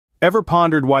Ever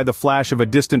pondered why the flash of a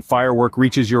distant firework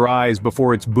reaches your eyes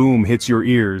before its boom hits your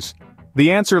ears?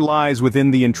 The answer lies within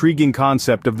the intriguing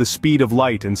concept of the speed of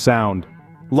light and sound.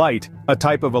 Light, a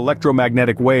type of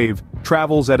electromagnetic wave,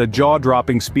 travels at a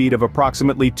jaw-dropping speed of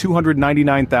approximately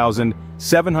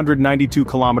 299,792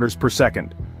 kilometers per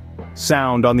second.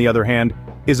 Sound, on the other hand,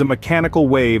 is a mechanical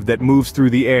wave that moves through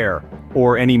the air,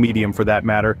 or any medium for that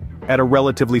matter, at a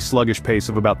relatively sluggish pace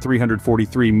of about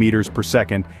 343 meters per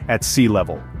second at sea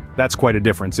level. That's quite a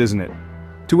difference, isn't it?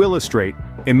 To illustrate,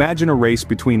 imagine a race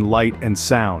between light and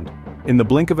sound. In the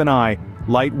blink of an eye,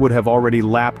 light would have already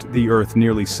lapped the Earth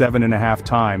nearly 7.5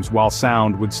 times, while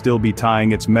sound would still be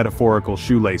tying its metaphorical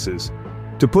shoelaces.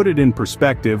 To put it in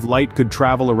perspective, light could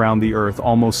travel around the Earth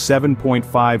almost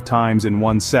 7.5 times in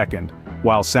 1 second,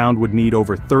 while sound would need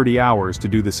over 30 hours to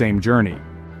do the same journey.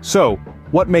 So,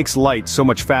 what makes light so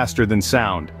much faster than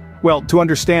sound? Well, to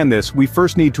understand this, we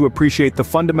first need to appreciate the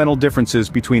fundamental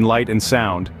differences between light and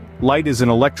sound. Light is an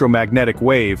electromagnetic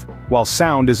wave, while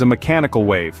sound is a mechanical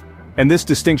wave. And this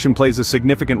distinction plays a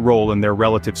significant role in their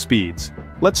relative speeds.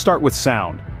 Let's start with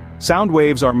sound. Sound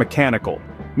waves are mechanical,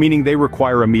 meaning they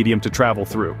require a medium to travel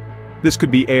through. This could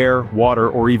be air,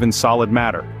 water, or even solid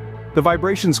matter. The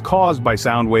vibrations caused by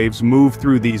sound waves move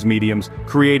through these mediums,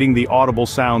 creating the audible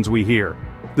sounds we hear.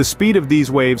 The speed of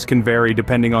these waves can vary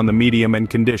depending on the medium and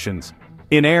conditions.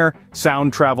 In air,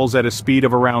 sound travels at a speed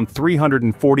of around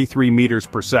 343 meters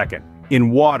per second.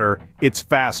 In water, it's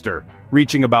faster,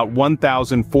 reaching about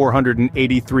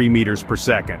 1,483 meters per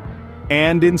second.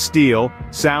 And in steel,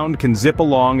 sound can zip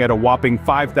along at a whopping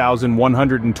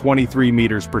 5,123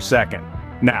 meters per second.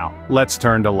 Now, let's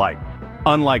turn to light.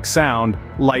 Unlike sound,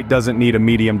 light doesn't need a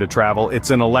medium to travel.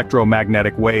 It's an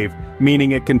electromagnetic wave,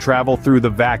 meaning it can travel through the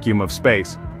vacuum of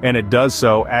space, and it does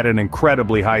so at an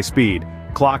incredibly high speed,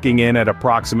 clocking in at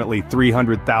approximately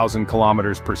 300,000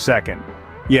 kilometers per second.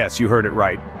 Yes, you heard it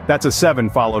right. That's a 7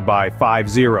 followed by 5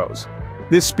 zeros.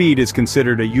 This speed is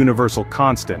considered a universal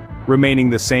constant,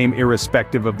 remaining the same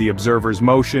irrespective of the observer's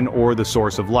motion or the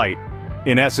source of light.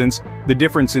 In essence, the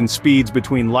difference in speeds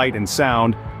between light and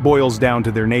sound boils down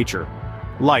to their nature.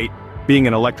 Light, being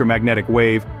an electromagnetic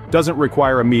wave, doesn't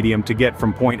require a medium to get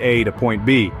from point A to point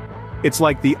B. It's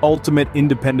like the ultimate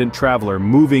independent traveler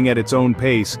moving at its own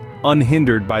pace,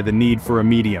 unhindered by the need for a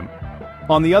medium.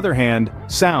 On the other hand,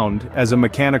 sound, as a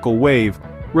mechanical wave,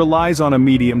 relies on a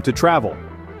medium to travel.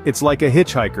 It's like a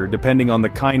hitchhiker depending on the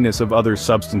kindness of other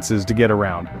substances to get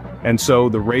around. And so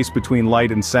the race between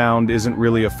light and sound isn't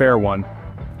really a fair one.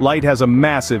 Light has a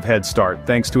massive head start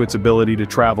thanks to its ability to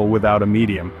travel without a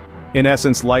medium. In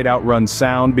essence, light outruns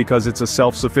sound because it's a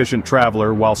self-sufficient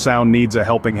traveler, while sound needs a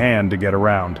helping hand to get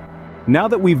around. Now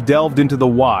that we've delved into the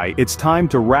why, it's time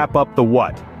to wrap up the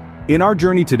what. In our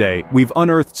journey today, we've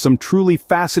unearthed some truly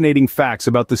fascinating facts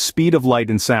about the speed of light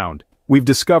and sound. We've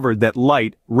discovered that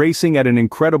light, racing at an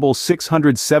incredible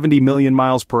 670 million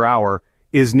miles per hour,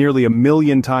 is nearly 1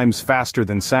 million times faster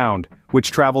than sound,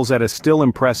 which travels at a still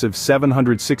impressive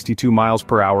 762 miles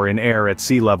per hour in air at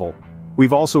sea level.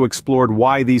 We've also explored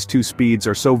why these two speeds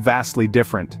are so vastly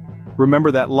different. Remember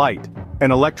that light,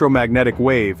 an electromagnetic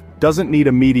wave, doesn't need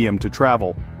a medium to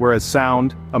travel, whereas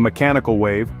sound, a mechanical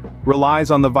wave,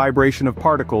 relies on the vibration of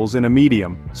particles in a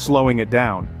medium, slowing it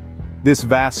down. This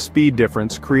vast speed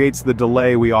difference creates the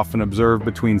delay we often observe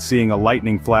between seeing a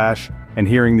lightning flash and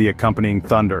hearing the accompanying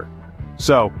thunder.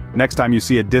 So, next time you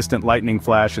see a distant lightning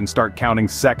flash and start counting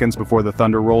seconds before the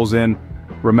thunder rolls in,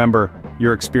 remember,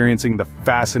 you're experiencing the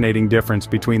fascinating difference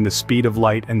between the speed of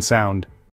light and sound.